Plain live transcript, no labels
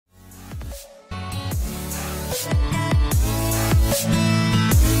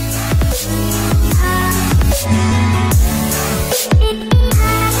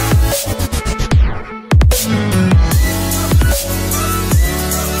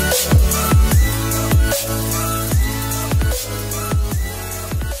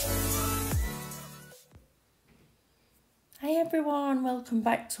everyone, welcome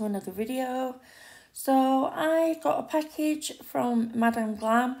back to another video. So I got a package from Madam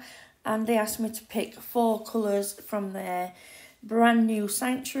Glam and they asked me to pick 4 colours from their brand new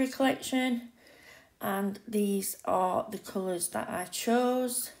Sanctuary collection, and these are the colours that I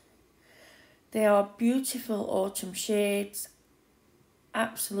chose. They are beautiful autumn shades,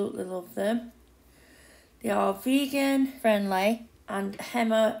 absolutely love them. They are vegan friendly and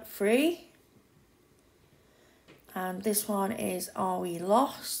HEMA free. And this one is Are We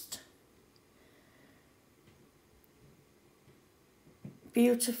Lost?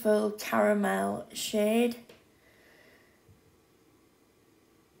 Beautiful caramel shade.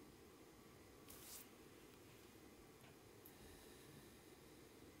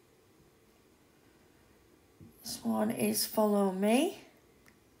 This one is Follow Me.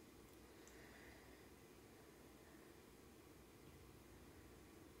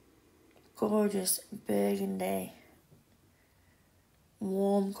 Gorgeous burgundy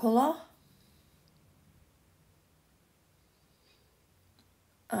warm colour.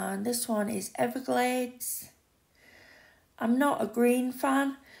 And this one is Everglades. I'm not a green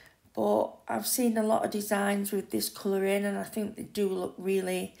fan, but I've seen a lot of designs with this colour in and I think they do look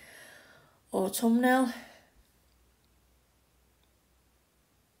really autumnal.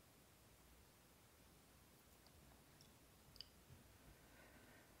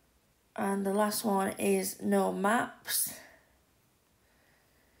 And the last one is No Maps.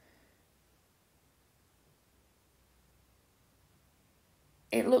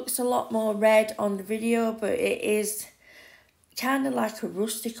 It looks a lot more red on the video, but it is kind of like a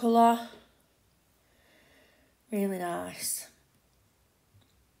rusty colour. Really nice.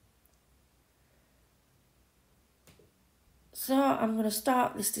 So I'm going to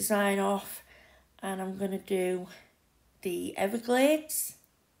start this design off and I'm going to do the Everglades.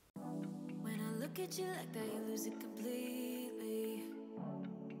 When I look at you like that, you lose it completely.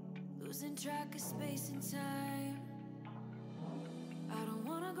 Losing track of space and time. I don't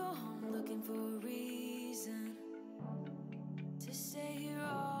wanna go home looking for a reason to stay here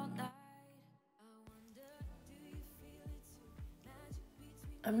all night. I wonder, do you feel it too? Magic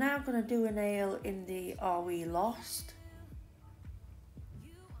between I'm now going to do a nail in the Are We Lost?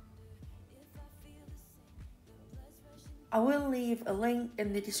 I will leave a link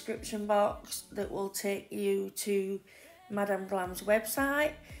in the description box that will take you to Madam Glam's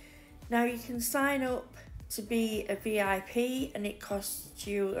website. Now you can sign up to be a VIP and it costs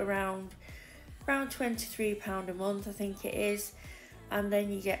you around £23 a month, I think it is, and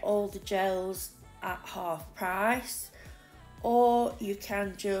then you get all the gels at half price, or you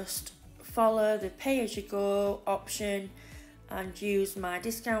can just follow the pay as you go option and use my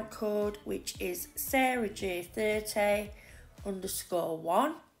discount code, which is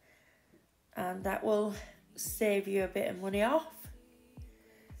SarahJ30_1, and that will save you a bit of money off.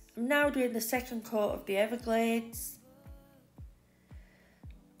 I'm now doing the second coat of the Everglades.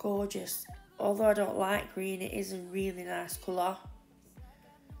 Gorgeous. Although I don't like green, it is a really nice colour.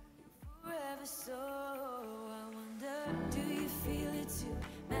 forever, so I wonder, do you feel it too?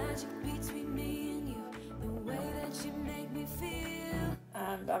 Magic between me and you, the way that you make me feel.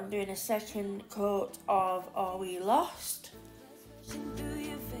 And I'm doing a second coat of Are We Lost? Rushing through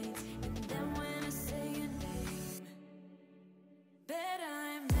your veins, and then when I say your name, bet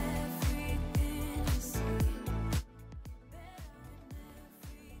I'm everything you see. Bet I'm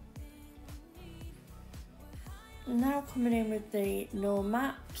everything you need. I'm now coming in with the No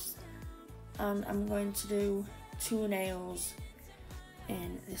Maps, and I'm going to do 2 nails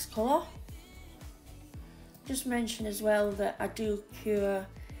in this colour. Just mention as well that I do cure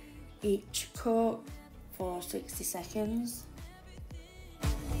each coat for 60 seconds.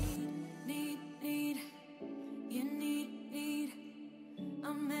 Need, you need.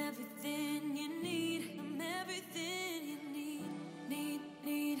 I'm everything you need. I'm everything you need.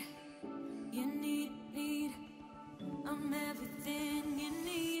 You need. I'm everything you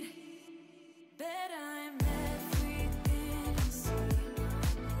need. Bet I'm everything you see.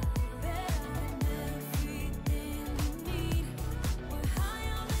 Bet I'm everything you need. We're high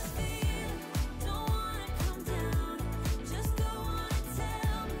on this feeling. Don't wanna come down. Just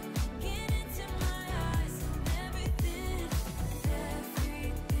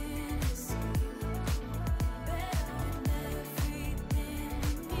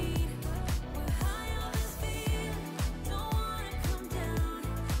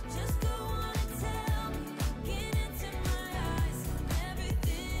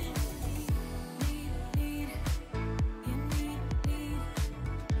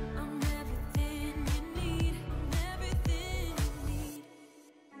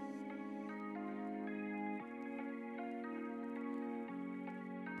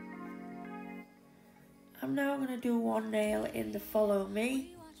I'm now going to do one nail in the Follow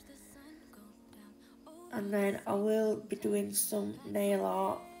Me, and then I will be doing some nail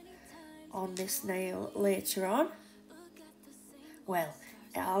art on this nail later on. Well,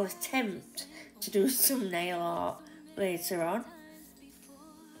 I'll attempt to do some nail art later on.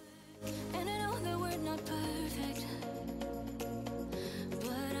 And I know that we're not perfect,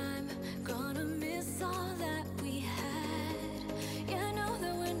 but I'm gonna miss all that we had. Yeah, I know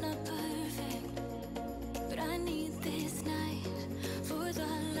that we're not perfect, but I need this night for the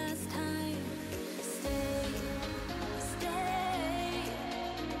last time. Stay, stay.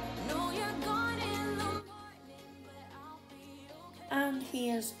 No, you're gone in the morning, but I'll be okay. And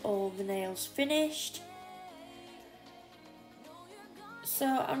here's all the nails finished. So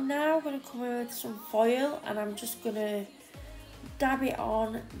I'm now going to come in with some foil, and I'm just going to dab it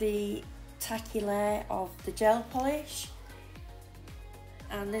on the tacky layer of the gel polish.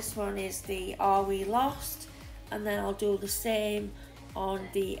 And this one is the Are We Lost? And then I'll do the same on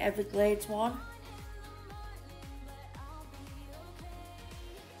the Everglades one.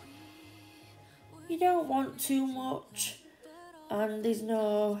 You don't want too much, and there's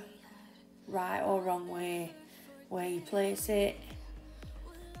no right or wrong way where you place it.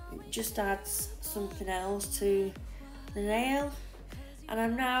 It just adds something else to the nail. And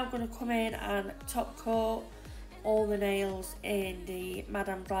I'm now going to come in and top coat all the nails in the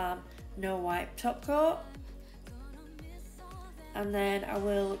Madam Glam No Wipe top coat, and then I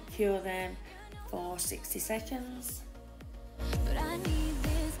will cure them for 60 seconds. But I need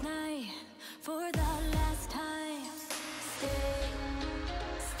this night for the last time. Stay,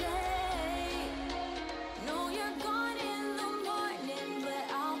 stay. No, you're gone in the morning, but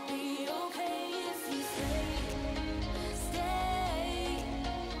I'll be okay if you stay, stay.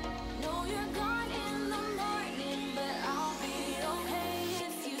 No, you're gone in the morning, but I'll be okay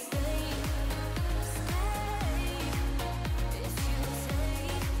if you stay, stay. If you stay,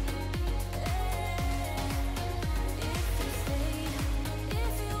 if you stay,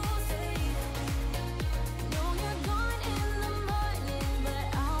 if you stay. No, you're gone in the morning, but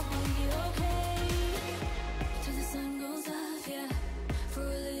I'll be okay. Till the sun goes up, yeah, for a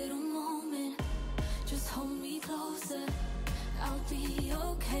little moment. Just hold me closer, I'll be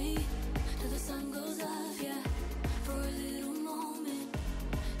okay. Till the sun goes up, yeah, for a little moment.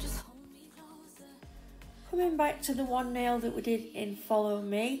 Just hold me closer. Coming back to the one nail that we did in Follow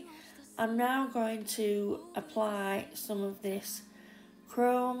Me, I'm now going to apply some of this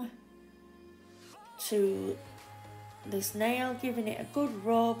chrome to this nail, giving it a good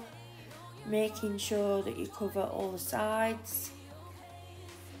rub, making sure that you cover all the sides,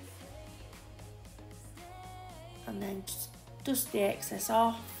 and then just dust the excess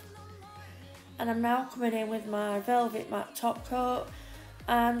off. And I'm now coming in with my velvet matte top coat,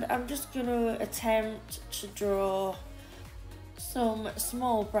 and I'm just going to attempt to draw some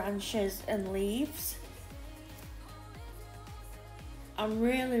small branches and leaves. I'm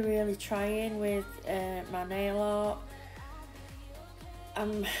really trying with my nail art.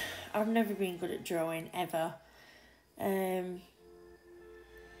 I've never been good at drawing ever, and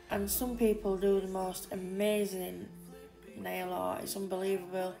some people do the most amazing nail art. It's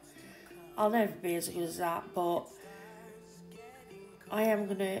unbelievable. I'll never be as good as that, but I am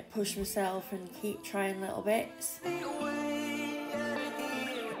going to push myself and keep trying little bits.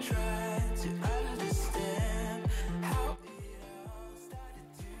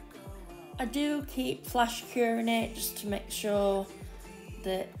 I do keep flash curing it just to make sure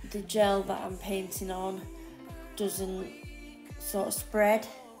that the gel that I'm painting on doesn't sort of spread.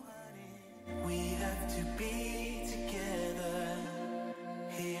 We have to be together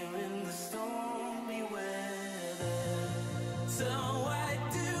here in the stormy weather. So why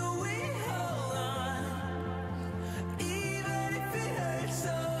do we hold on, even if it hurts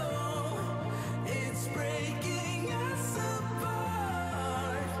so? It's breaking us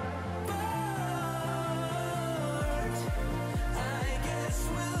apart. I guess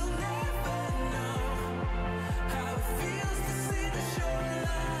we'll never know how it feels to see the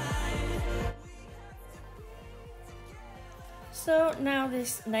shoreline. So now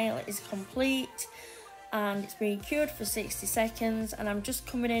this nail is complete and it's been cured for 60 seconds, and I'm just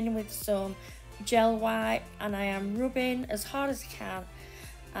coming in with some gel wipe and I am rubbing as hard as I can,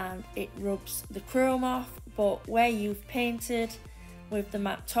 and it rubs the chrome off, but where you've painted with the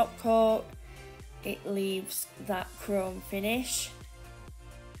matte top coat, it leaves that chrome finish.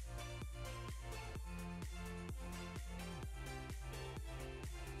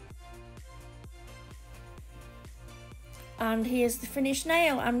 And here's the finished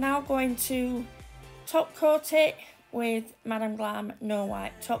nail. I'm now going to top coat it with Madam Glam No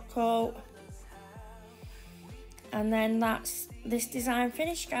Wipe top coat. And then that's this design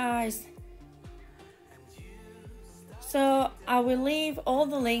finished, guys. So I will leave all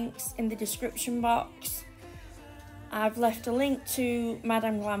the links in the description box. I've left a link to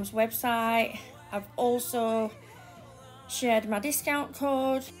Madam Glam's website. I've also shared my discount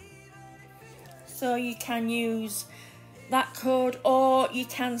code, so you can use that code, or you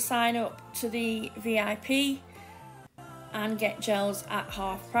can sign up to the VIP and get gels at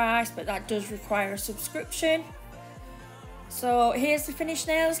half price, but that does require a subscription. So here's the finished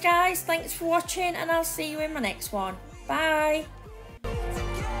nails, guys. Thanks for watching, and I'll see you in my next one. Bye.